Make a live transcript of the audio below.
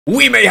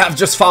We may have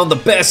just found the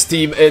best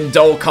team in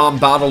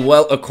Dokkan Battle,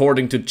 well,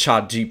 according to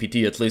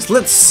ChatGPT at least.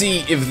 Let's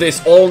see if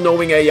this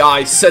all-knowing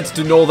AI, said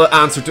to know the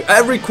answer to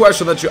every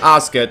question that you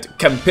ask it,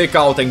 can pick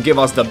out and give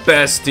us the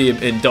best team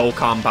in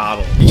Dokkan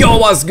Battle. Yo,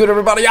 what's good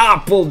everybody?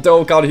 Apple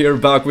Dokkan here,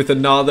 back with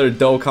another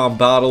Dokkan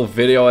Battle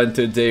video, and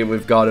today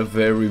we've got a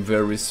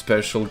very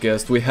special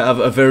guest. We have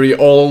a very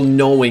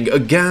all-knowing, a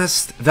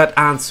guest that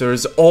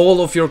answers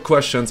all of your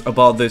questions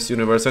about this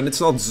universe, and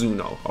it's not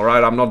Zuno,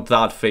 alright? I'm not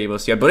that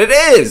famous yet, but it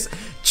is!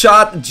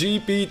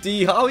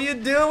 ChatGPT, how you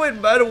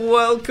doing, man?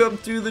 Welcome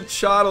to the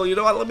channel. You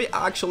know what, let me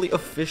actually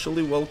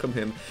officially welcome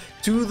him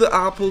to the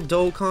Apple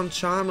Dokkan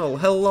channel.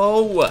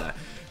 Hello,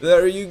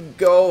 there you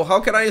go. How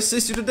can I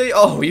assist you today?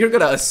 Oh, you're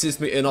gonna assist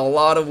me in a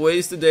lot of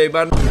ways today,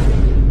 man.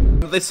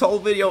 This whole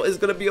video is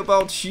gonna be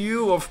about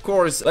you, of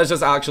course. Let's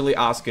just actually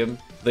ask him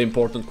the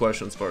important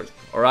questions first.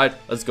 All right,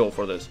 let's go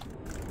for this.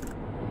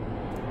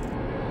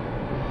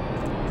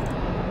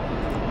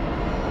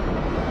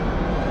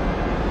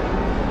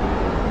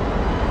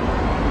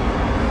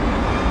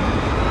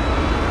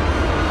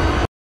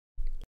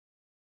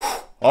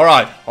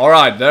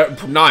 Alright, there,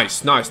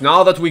 nice.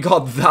 Now that we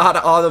got that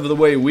out of the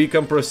way, we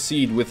can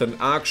proceed with an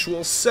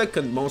actual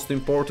second most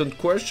important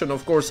question,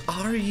 of course.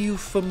 Are you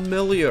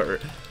familiar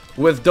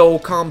with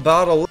Dokkan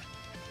Battle?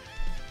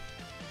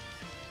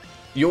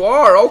 You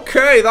are?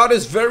 Okay, that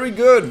is very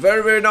good.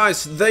 Very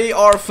nice. They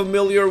are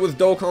familiar with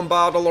Dokkan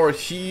Battle, or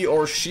he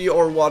or she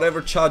or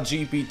whatever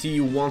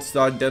ChatGPT wants to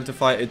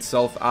identify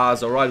itself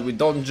as. Alright, we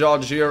don't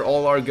judge here.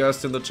 All our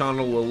guests in the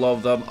channel will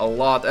love them a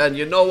lot. And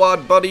you know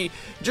what, buddy?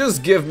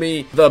 Just give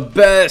me the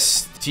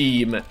best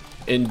team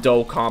in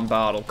Dokkan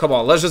Battle. Come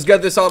on, let's just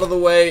get this out of the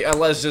way and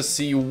let's just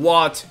see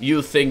what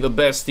you think the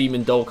best team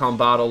in Dokkan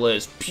Battle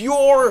is.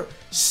 Pure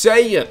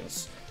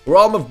Saiyans,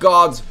 Realm of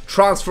Gods,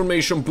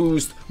 Transformation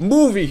Boost,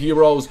 Movie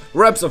Heroes,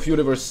 Reps of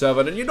Universe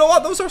 7, and you know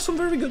what? Those are some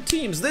very good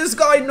teams. This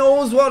guy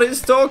knows what he's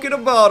talking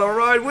about,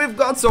 alright? We've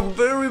got some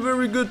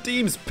very good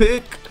teams.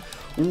 Pick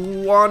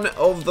one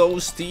of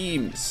those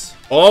teams.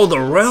 Oh, the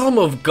Realm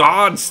of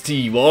Gods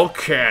team.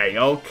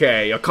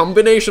 Okay. A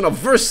combination of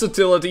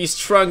versatility,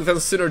 strength, and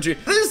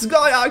synergy. This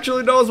guy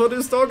actually knows what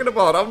he's talking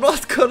about. I'm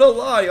not gonna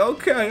lie.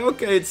 Okay.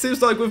 It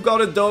seems like we've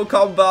got a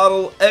Dokkan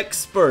Battle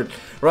expert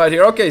right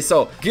here. Okay,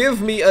 so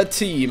give me a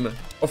team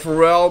of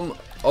Realm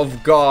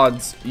of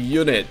Gods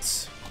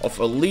units of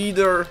a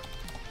leader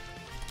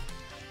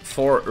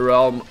for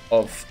Realm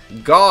of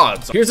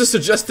Gods. Here's a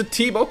suggested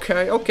team.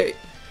 Okay.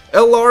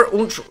 LR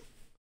Ultra.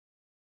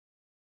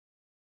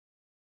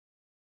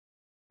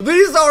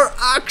 These are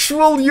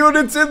actual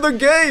units in the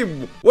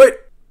game! Wait!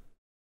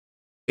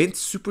 In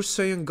Super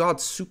Saiyan God,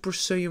 Super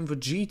Saiyan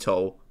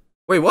Vegito.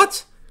 Wait,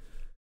 what?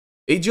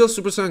 AGL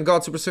Super Saiyan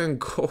God, Super Saiyan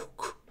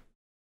Goku.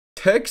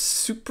 Tech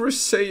Super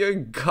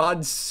Saiyan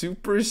God,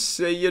 Super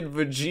Saiyan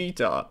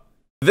Vegeta.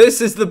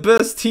 This is the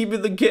best team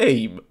in the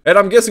game. And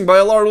I'm guessing by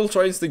LR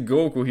Ultra Instinct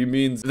Goku, he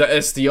means the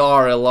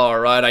STR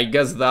LR, right? I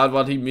guess that's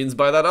what he means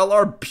by that.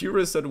 LR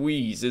Beerus and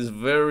Whis is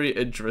very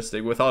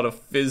interesting without a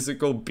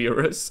physical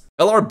Beerus.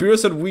 LR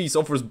Beerus and Whis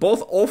offers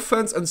both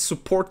offense and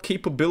support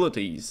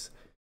capabilities.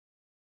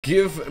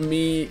 Give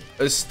me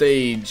a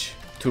stage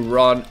to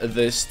run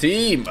this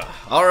team.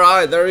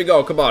 Alright, there we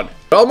go, come on.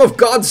 Realm of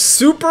Gods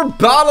Super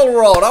Battle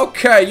Road.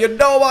 Okay, you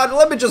know what?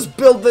 Let me just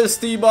build this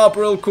team up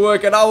real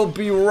quick and I will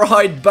be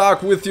right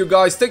back with you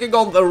guys taking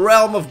on the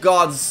Realm of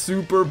Gods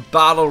Super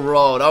Battle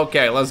Road.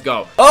 Okay, let's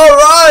go.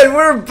 Alright,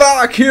 we're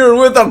back here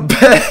with the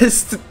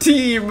best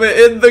team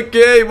in the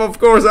game, of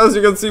course, as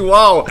you can see.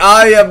 Wow,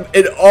 I am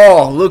in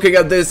awe looking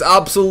at this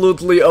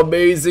absolutely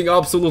amazing,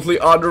 absolutely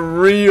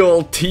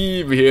unreal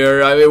team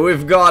here. I mean,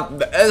 we've got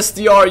the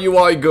STR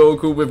UI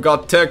Goku, we've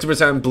got Tech Super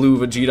Saiyan Blue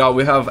Vegeta,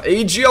 we have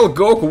AGL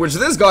Goku,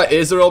 which this guy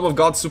is a Realm of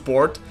Gods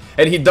support,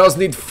 and he does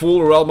need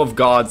full Realm of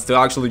Gods to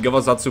actually give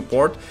us that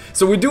support.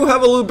 So we do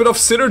have a little bit of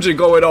synergy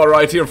going on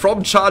right here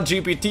from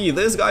ChatGPT.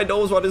 This guy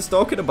knows what he's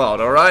talking about,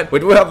 alright? We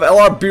do have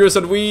LR Beerus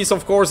and Whis,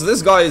 of course.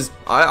 This guy is,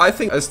 I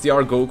think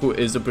STR Goku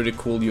is a pretty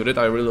cool unit.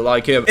 I really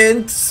like him.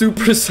 Int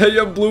Super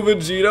Saiyan Blue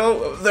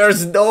Vegito.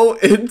 There's no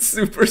Int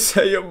Super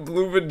Saiyan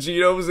Blue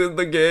Vegetos in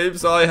the game,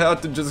 so I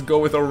had to just go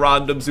with a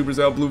random Super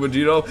Saiyan Blue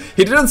Vegito.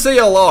 He didn't say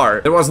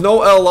LR. There was no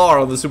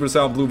LR on the Super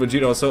Saiyan Blue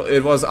Vegito, so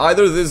it was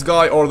either this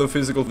guy or the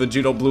physical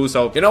Vegito Blue.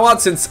 So, you know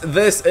what? Since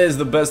this is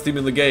the best team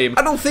in the game,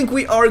 I don't think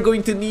we are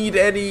going to need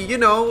any, you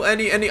know,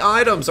 any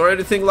items or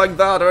anything like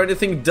that or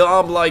anything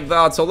dumb like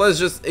that. So let's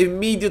just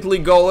immediately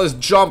go. Let's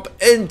jump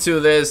into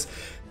this.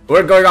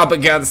 We're going up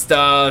against,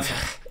 a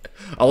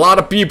lot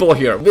of people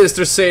here.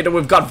 Mr. Satan,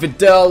 we've got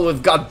Videl,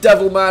 we've got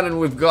Devilman, and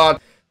we've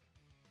got...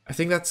 I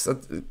think that's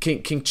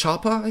King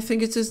Choppa, I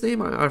think it's his name.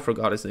 I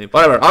forgot his name.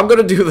 Whatever, I'm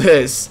gonna do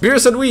this.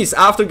 Beerus and Whis,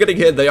 after getting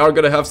hit, they are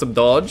gonna have some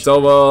dodge. So,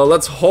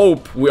 let's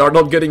hope we are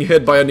not getting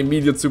hit by an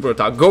immediate super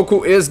attack.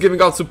 Goku is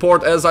giving out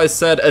support, as I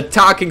said,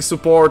 attacking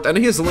support, and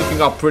he's looking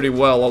up pretty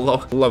well,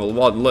 although level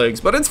 1 legs.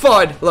 But it's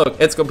fine. Look,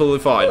 it's completely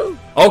fine.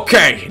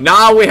 Okay,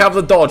 now we have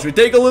the dodge. We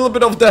take a little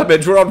bit of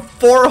damage. We're on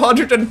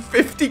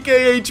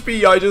 450k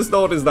HP. I just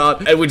noticed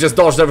that. And we just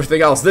dodged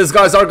everything else. These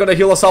guys are gonna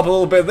heal us up a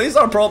little bit. These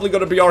are probably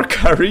gonna be our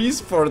carries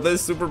for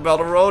this Super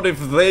Battle Road. If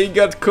they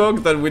get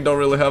cooked, then we don't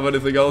really have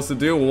anything else to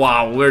do.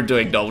 Wow, we're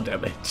doing no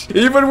damage.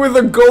 Even with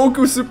the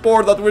Goku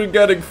support that we're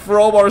getting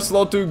from our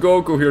slot 2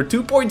 Goku here.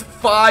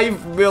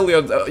 2.5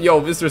 million. Yo,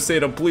 Mr.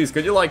 Satan, please,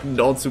 can you, like,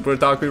 not super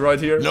attack me right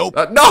here? Nope.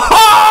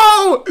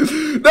 No!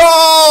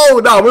 No!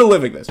 No, we're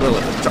living this. We're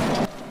living this.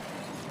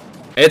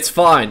 It's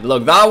fine.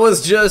 Look, that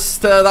was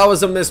just, that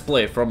was a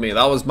misplay from me.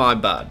 That was my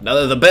bad.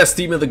 Now, the best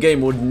team in the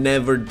game would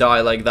never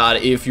die like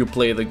that if you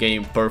play the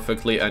game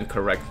perfectly and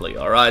correctly.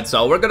 Alright,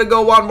 so we're gonna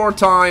go one more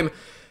time.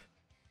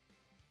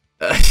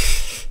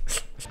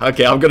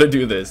 Okay, I'm gonna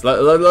do this.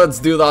 Let's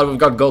do that. We've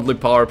got Godly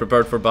Power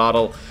prepared for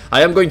battle.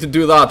 I am going to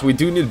do that. We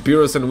do need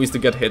Beerus and Whis to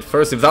get hit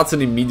first. If that's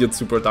an immediate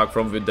super attack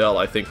from Videl,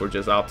 I think we're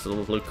just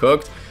absolutely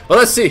cooked. But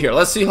let's see here.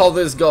 Let's see how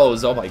this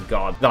goes. Oh my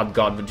god. That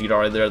God Vegeta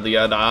right there at the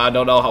end. I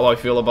don't know how I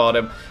feel about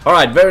him.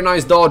 Alright, very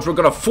nice dodge. We're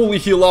gonna fully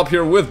heal up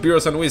here with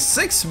Beerus and Whis.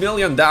 6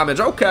 million damage.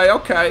 Okay,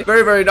 okay.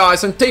 Very, very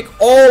nice. And take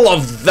all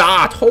of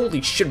that.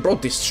 Holy shit, bro.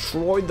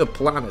 Destroyed the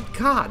planet.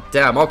 God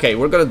damn. Okay,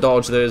 we're gonna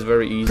dodge this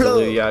very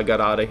easily. Yeah, get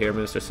out of here,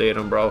 Mr.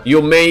 Satan, bro.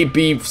 You may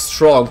be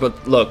strong,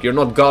 but look, you're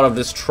not God of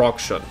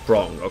Destruction.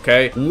 Wrong,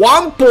 okay?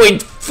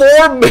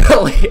 1.4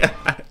 million!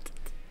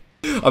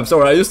 I'm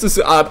sorry,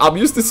 I'm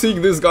used to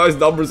seeing this guy's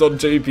numbers on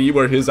JP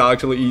where he's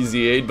actually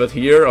easy 8, but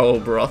here, oh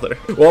brother.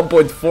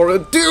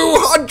 1.4,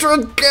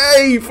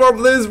 200k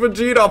from this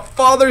Vegeta,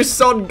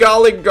 father-son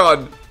Gallic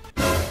gun.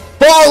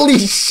 Holy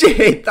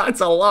shit, that's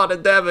a lot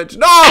of damage.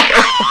 No!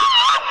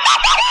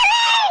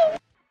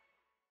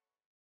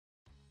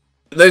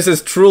 This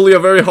is truly a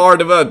very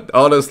hard event,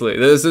 honestly.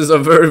 This is a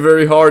very,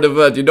 very hard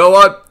event. You know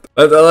what?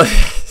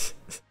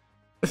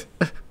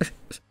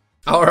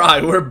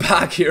 Alright, we're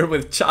back here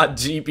with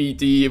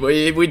ChatGPT.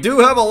 We do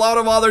have a lot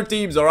of other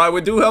teams, alright? We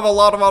do have a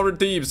lot of other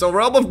teams. So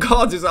Realm of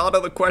Gods is out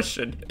of the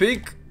question.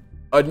 Pick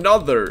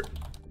another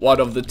one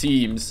of the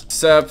teams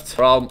except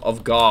Realm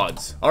of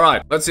Gods.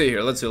 Alright, let's see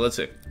here. Let's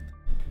see.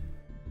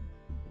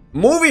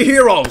 Movie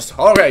heroes!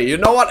 Okay, you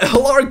know what?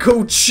 LR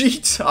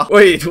Gogeta!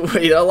 Wait,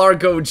 LR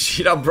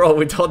Gogeta, bro.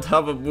 We don't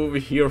have a movie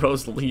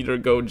heroes leader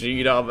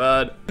Gogeta,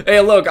 man.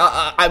 Hey, look,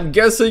 I'm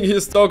guessing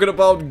he's talking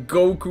about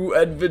Goku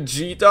and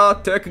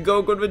Vegeta. Tech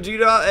Goku and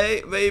Vegeta,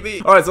 hey,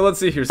 maybe. Alright, so let's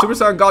see here. Super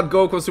Saiyan God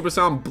Goku, Super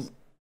Saiyan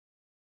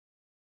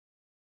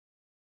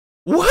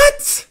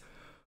What?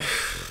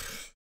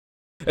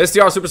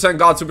 STR Super Saiyan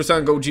God, Super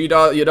Saiyan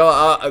Gogeta, you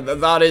know,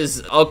 that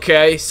is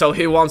okay. So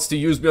he wants to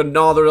use me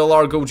another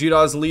LR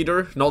Gogeta as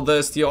leader, not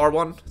the STR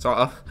one.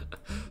 So,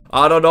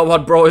 I don't know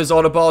what bro is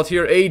on about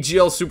here.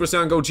 AGL Super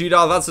Saiyan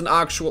Gogeta, that's an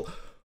actual...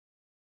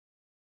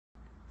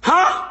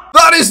 Huh?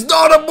 That is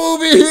not a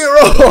movie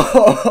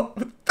hero!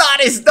 That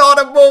is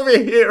not a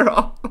movie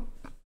hero!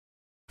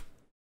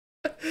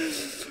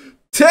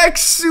 Tech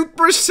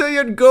Super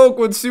Saiyan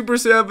Goku and Super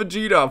Saiyan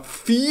Vegeta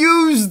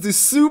fused the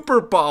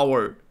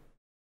superpower.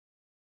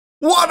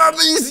 What are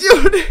these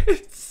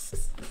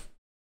units?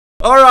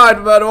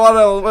 Alright, man,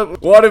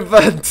 what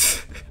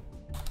event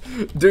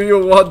do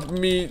you want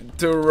me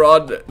to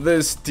run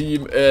this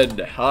team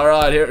in?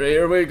 Alright,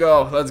 here we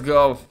go. Let's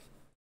go.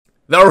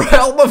 The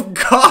Realm of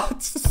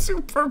Gods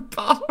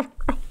superpower.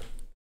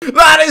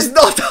 That is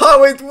not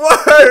how it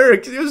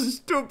works, you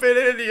stupid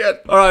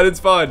idiot. Alright, it's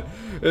fine.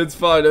 It's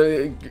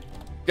fine.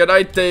 Can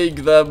I take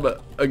them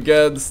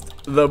against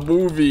the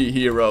movie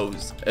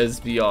heroes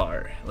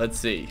SBR? Let's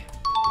see.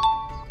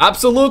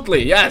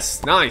 Absolutely,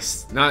 yes.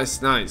 Nice.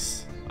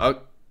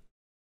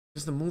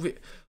 Is the movie...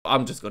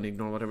 I'm just gonna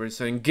ignore whatever he's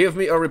saying. Give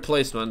me a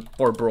replacement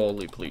for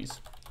Broly,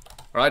 please.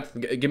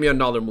 Alright, give me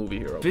another movie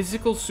hero.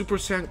 Physical Super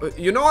Saiyan...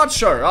 You know what?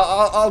 Sure,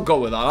 I'll go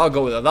with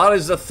that. That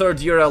is the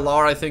third year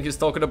LR I think he's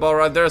talking about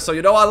right there. So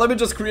you know what? Let me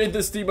just create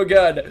this team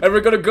again. And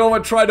we're gonna go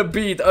and try to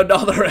beat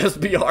another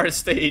SBR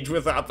stage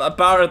with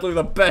apparently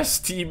the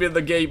best team in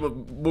the game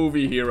of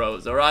movie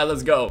heroes. Alright,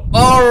 let's go.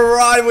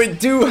 Alright, we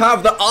do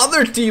have the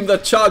other team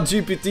that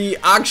ChatGPT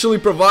actually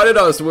provided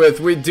us with.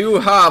 We do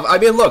have... I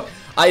mean, look...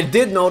 I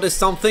did notice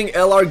something.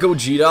 LR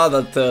Gogeta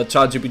that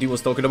ChatGPT was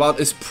talking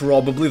about is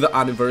probably the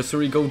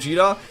anniversary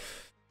Gogeta.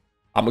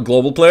 I'm a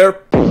global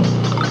player.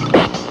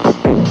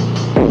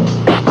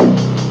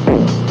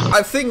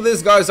 I think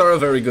these guys are a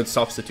very good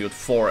substitute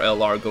for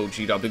LR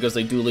Gogeta because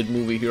they do lead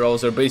movie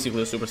heroes. They're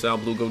basically a Super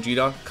Saiyan Blue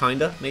Gogeta,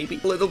 kinda,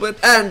 maybe, a little bit.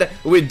 And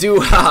we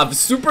do have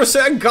Super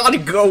Saiyan God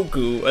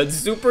Goku and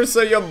Super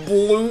Saiyan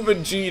Blue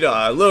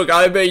Vegeta. Look,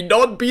 I may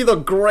not be the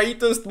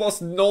greatest,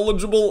 most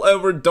knowledgeable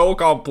ever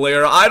Dokkan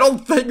player. I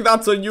don't think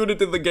that's a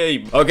unit in the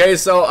game. Okay,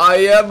 so I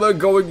am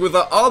going with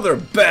the other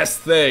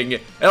best thing.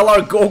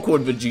 LR Goku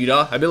and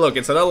Vegeta. I mean, look,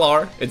 it's an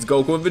LR. It's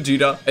Goku and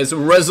Vegeta. It's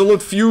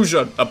Resolute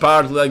Fusion.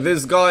 Apparently, like,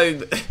 this guy...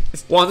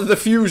 wanted the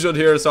fusion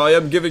here, so I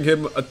am giving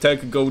him a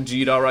Tech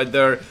Gogeta right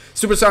there.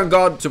 Super Saiyan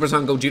God, Super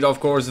Saiyan Gogeta, of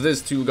course.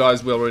 These two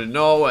guys we already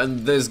know,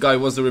 and this guy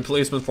was the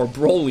replacement for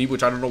Broly,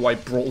 which I don't know why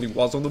Broly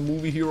was on the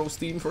Movie Heroes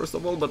team, first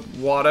of all, but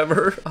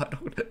whatever. I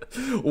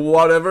don't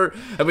whatever.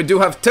 And we do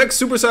have Tech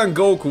Super Saiyan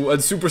Goku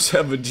and Super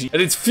Saiyan Vegeta,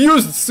 and it's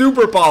fused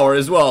superpower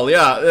as well.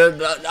 Yeah,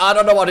 I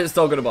don't know what he's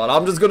talking about.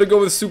 I'm just gonna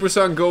go with Super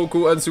Saiyan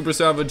Goku and Super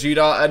Saiyan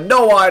Vegeta, and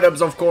no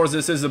items, of course.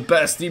 This is the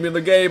best team in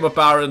the game,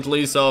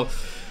 apparently, so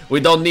we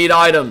don't need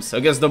items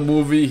against the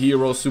Movie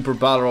Hero Super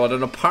Battle Rod.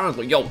 And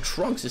apparently, yo,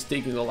 Trunks is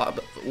taking a lot.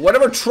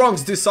 Whenever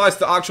Trunks decides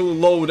to actually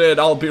load in,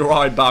 I'll be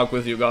right back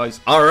with you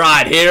guys.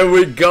 Alright, here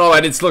we go.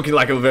 And it's looking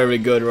like a very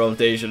good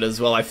rotation as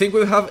well. I think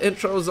we have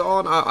intros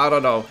on. I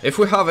don't know. If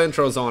we have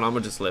intros on, I'm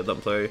gonna just let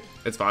them play.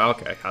 It's fine.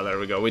 Okay, there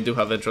we go. We do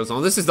have intros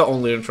on. This is the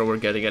only intro we're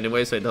getting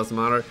anyway, so it doesn't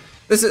matter.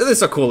 This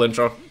is a cool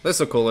intro. This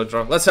is a cool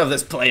intro. Let's have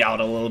this play out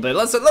a little bit.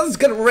 Let's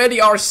get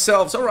ready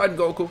ourselves. All right,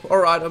 Goku. All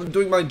right, I'm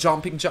doing my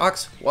jumping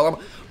jacks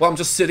while I'm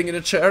just sitting in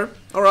a chair.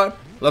 All right,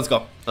 let's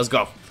go. Let's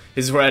go.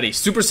 He's ready.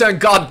 Super Saiyan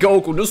God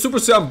Goku. No Super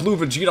Saiyan Blue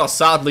Vegeta.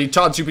 Sadly,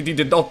 ChatGPT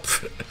did not.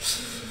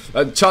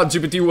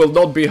 ChatGPT will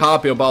not be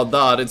happy about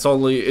that.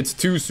 It's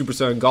two Super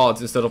Saiyan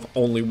Gods instead of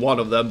only one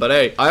of them. But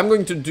hey, I'm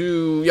going to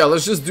do, yeah,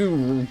 let's just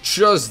do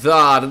just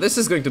that. And this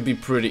is going to be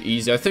pretty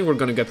easy. I think we're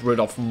going to get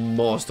rid of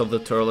most of the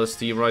Turles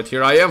team right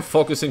here. I am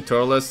focusing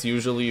Turles.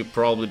 Usually you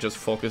probably just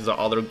focus the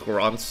other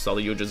grunts, so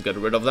you just get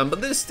rid of them. But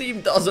this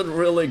team doesn't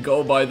really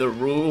go by the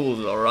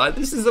rules, alright?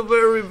 This is a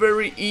very,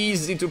 very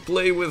easy to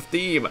play with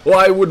team.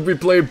 Why would we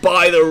play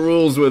by the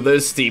rules with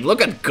this team? Look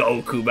at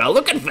Goku, man.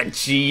 Look at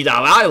Vegeta.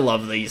 I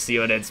love these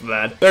units,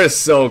 man. They're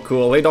so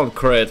cool. They don't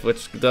crit,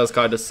 which does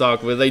kind of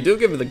suck, but they do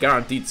give me the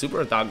guaranteed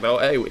super attack, though.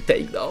 Hey, we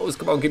take those.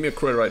 Come on, give me a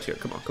crit right here.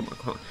 Come on, come on,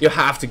 come on. You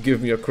have to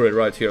give me a crit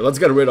right here. Let's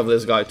get rid of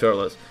this guy,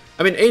 Turles.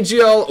 I mean,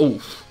 AGL, ooh,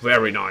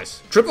 very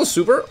nice. Triple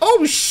super?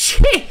 Oh,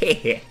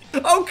 shit!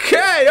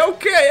 Okay,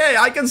 hey,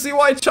 I can see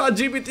why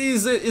ChatGPT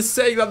is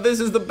saying that this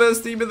is the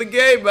best team in the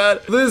game, man.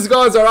 These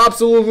guys are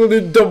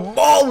absolutely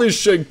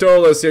demolishing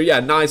Turles here.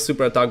 Yeah, nice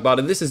super attack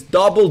button. This is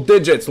double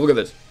digits. Look at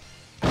this.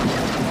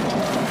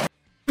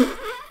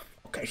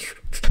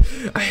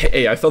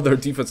 Hey, I thought their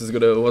defense was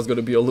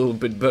gonna be a little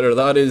bit better.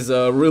 That is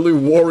really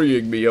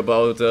worrying me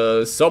about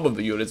some of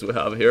the units we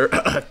have here.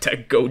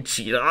 Tech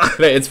Gogeta.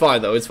 Hey, it's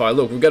fine though. It's fine.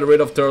 Look, we get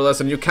rid of Turles,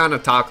 and you can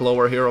attack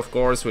lower here, of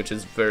course, which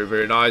is very,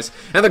 very nice.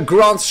 And the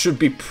grunts should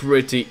be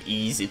pretty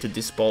easy to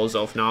dispose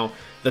of now.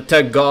 The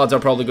Tech Gods are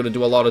probably gonna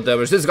do a lot of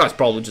damage. This guy's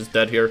probably just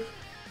dead here.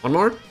 One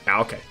more?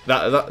 Yeah, okay.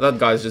 That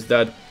guy's just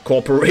dead.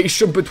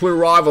 Cooperation between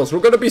rivals. We're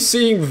gonna be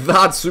seeing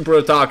that super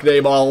attack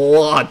name a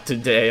lot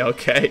today,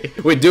 okay?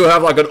 We do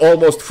have like an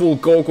almost full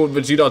Goku and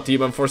Vegeta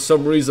team, and for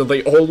some reason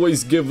they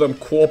always give them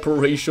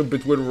cooperation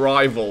between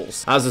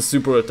rivals as a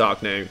super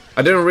attack name.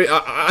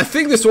 I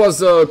think this was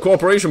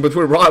cooperation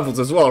between rivals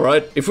as well,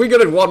 right? If we get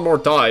it one more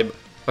time.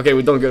 Okay,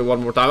 we don't get it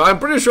one more time. I'm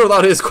pretty sure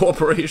that is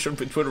cooperation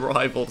between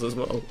rivals as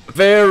well.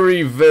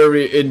 Very,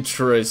 very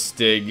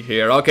interesting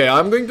here. Okay,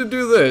 I'm going to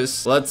do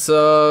this. Let's,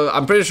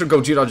 I'm pretty sure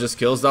Gogeta just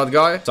kills that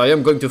guy. So I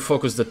am going to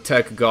focus the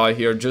tech guy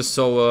here, just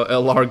so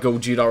LR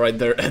Gogeta right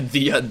there at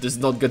the end does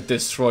not get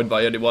destroyed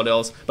by anyone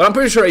else. But I'm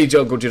pretty sure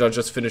AGL Gogeta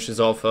just finishes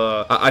off,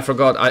 I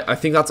forgot. I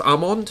think that's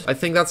Amond. I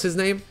think that's his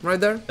name right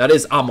there. That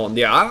is Amond.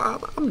 Yeah,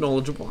 I'm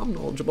knowledgeable. I'm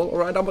knowledgeable. All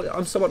right,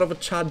 I'm somewhat of a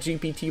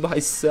ChatGPT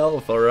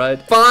myself. All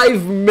right.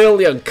 5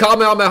 million.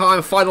 Kamehameha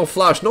and Final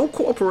Flash. No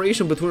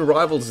cooperation between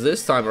rivals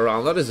this time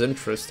around. That is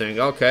interesting.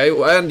 Okay,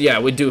 and yeah,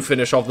 we do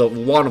finish off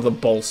one of the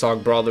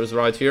Bolsong brothers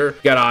right here.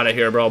 Get out of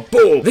here, bro.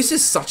 Boom! This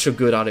is such a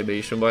good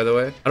animation, by the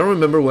way. I don't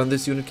remember when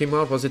this unit came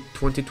out. Was it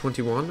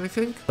 2021, I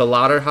think? The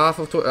latter half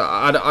of...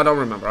 I don't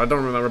remember. I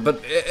don't remember,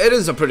 but it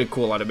is a pretty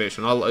cool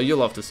animation. You'll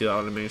love to see that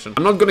animation.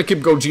 I'm not gonna keep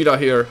Gogeta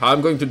here.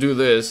 I'm going to do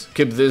this.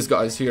 Keep these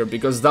guys here,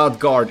 because that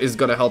guard is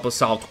gonna help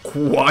us out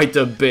quite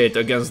a bit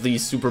against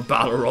these Super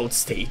Battle Road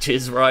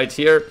stages right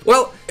here.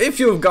 Well, if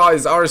you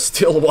guys are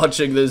still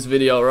watching this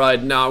video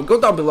right now,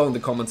 go down below in the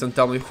comments and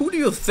tell me, who do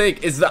you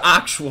think is the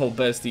actual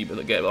best team in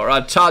the game?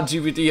 Alright,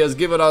 ChatGPT has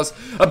given us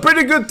a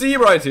pretty good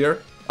team right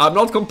here. I'm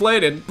not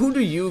complaining. Who do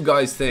you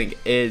guys think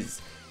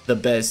is the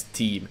best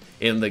team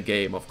in the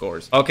game, of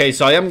course? Okay,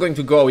 so I am going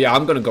to go, yeah,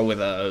 I'm gonna go with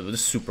the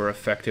super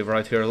effective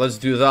right here. Let's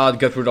do that.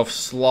 Get rid of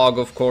Slug,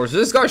 of course.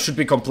 This guy should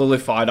be completely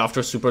fine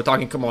after super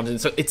attacking. Come on,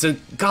 it's a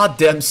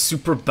goddamn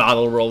Super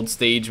Battle Road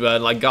stage,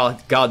 man. Like,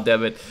 god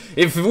damn it.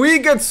 If we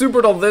get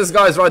supered on this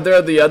guy's right there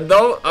at the end,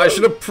 though, I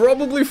should have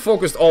probably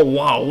focused. Oh,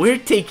 wow, we're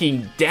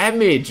taking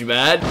damage,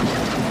 man.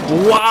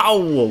 Wow,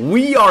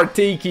 we are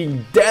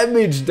taking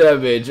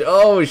damage.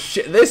 Oh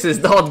shit, this is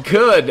not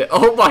good.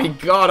 Oh my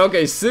god.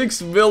 Okay,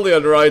 6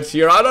 million right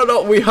here. I don't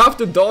know, we have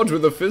to dodge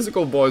with the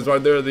physical boys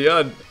right there at the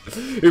end.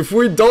 If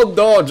we don't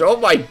dodge,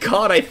 oh my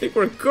god, I think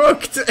we're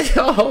cooked.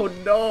 Oh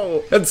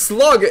no. And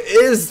Slug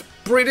is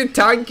pretty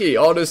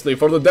tanky, honestly,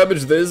 for the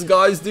damage these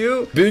guys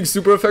do. Being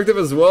super effective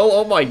as well.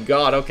 Oh my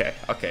god, okay.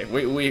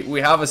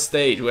 We have a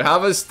stage. We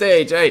have a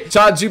stage. Hey,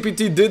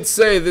 ChatGPT did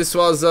say this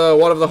was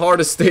one of the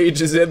hardest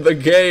stages in the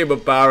game,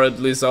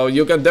 apparently. So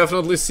you can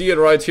definitely see it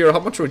right here. How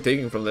much are we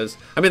taking from this?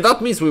 I mean,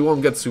 that means we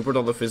won't get supered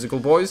on the physical,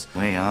 boys.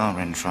 We are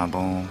in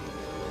trouble.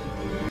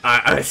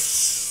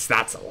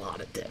 That's a lot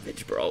of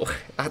damage, bro.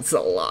 That's a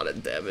lot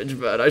of damage,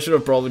 man. I should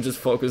have probably just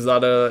focused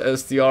on a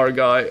STR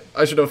guy.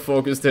 I should have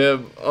focused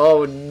him.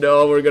 Oh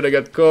no, we're gonna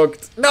get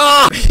cooked.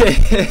 No!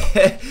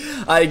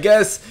 I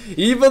guess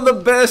even the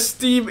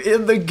best team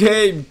in the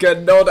game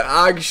cannot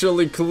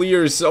actually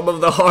clear some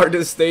of the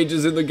hardest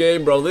stages in the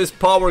game, bro. This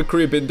power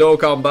creep in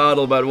Dokkan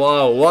Battle, man.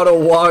 Wow, what a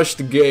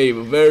washed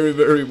game. Very,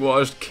 very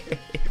washed game.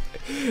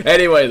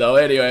 Anyway, though,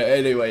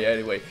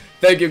 anyway.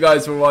 Thank you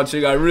guys for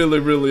watching. I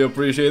really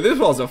appreciate it. This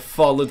was a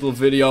fun little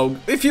video.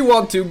 If you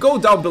want to, go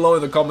down below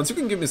in the comments. You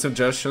can give me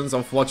suggestions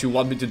of what you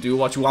want me to do,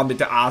 what you want me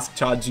to ask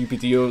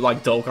ChatGPT,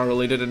 like Dokkan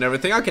related and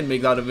everything. I can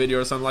make that a video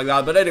or something like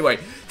that. But anyway,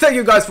 thank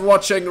you guys for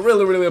watching.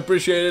 Really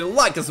appreciate it.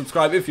 Like and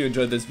subscribe if you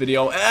enjoyed this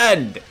video.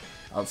 And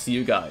I'll see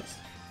you guys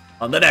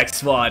on the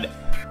next one.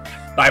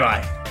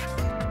 Bye-bye.